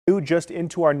Just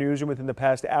into our newsroom within the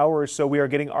past hour or so, we are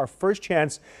getting our first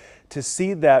chance to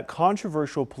see that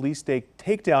controversial police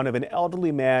takedown of an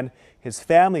elderly man, his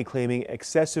family claiming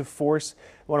excessive force.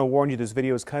 I want to warn you, this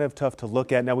video is kind of tough to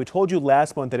look at. Now, we told you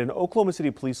last month that an Oklahoma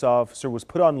City police officer was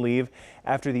put on leave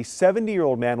after the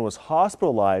 70-year-old man was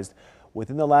hospitalized.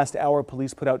 Within the last hour,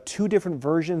 police put out two different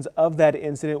versions of that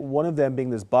incident, one of them being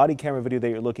this body camera video that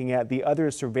you're looking at, the other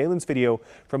is surveillance video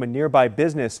from a nearby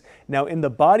business. Now, in the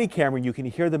body camera, you can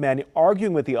hear the man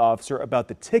arguing with the officer about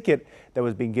the ticket that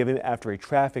was being given after a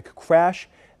traffic crash.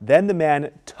 Then the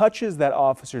man touches that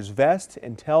officer's vest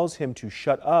and tells him to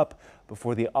shut up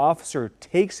before the officer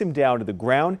takes him down to the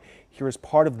ground. Here is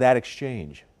part of that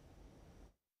exchange.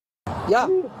 Yeah,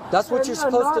 that's what you're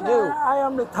supposed to do.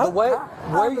 The way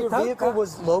where your vehicle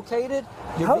was located,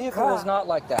 your vehicle was not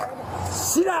like that.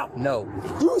 Sit down. No.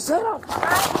 You sit down. Get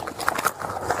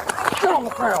on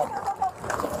the ground.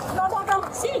 No.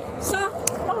 See, sir.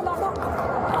 No.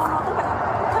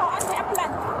 Cho anh em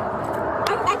lần.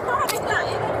 Anh đánh nó, đánh lại.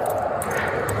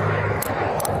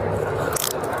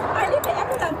 Ai đi về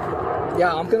lần.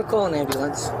 Yeah, I'm gonna call an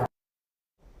ambulance.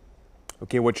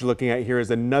 Okay, what you're looking at here is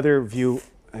another view.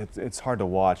 It's hard to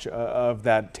watch of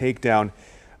that takedown.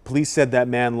 Police said that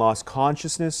man lost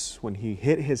consciousness when he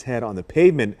hit his head on the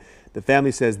pavement. The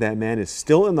family says that man is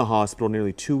still in the hospital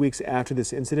nearly 2 weeks after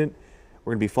this incident.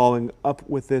 We're going to be following up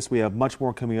with this. We have much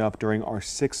more coming up during our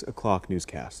 6 o'clock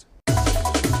newscast.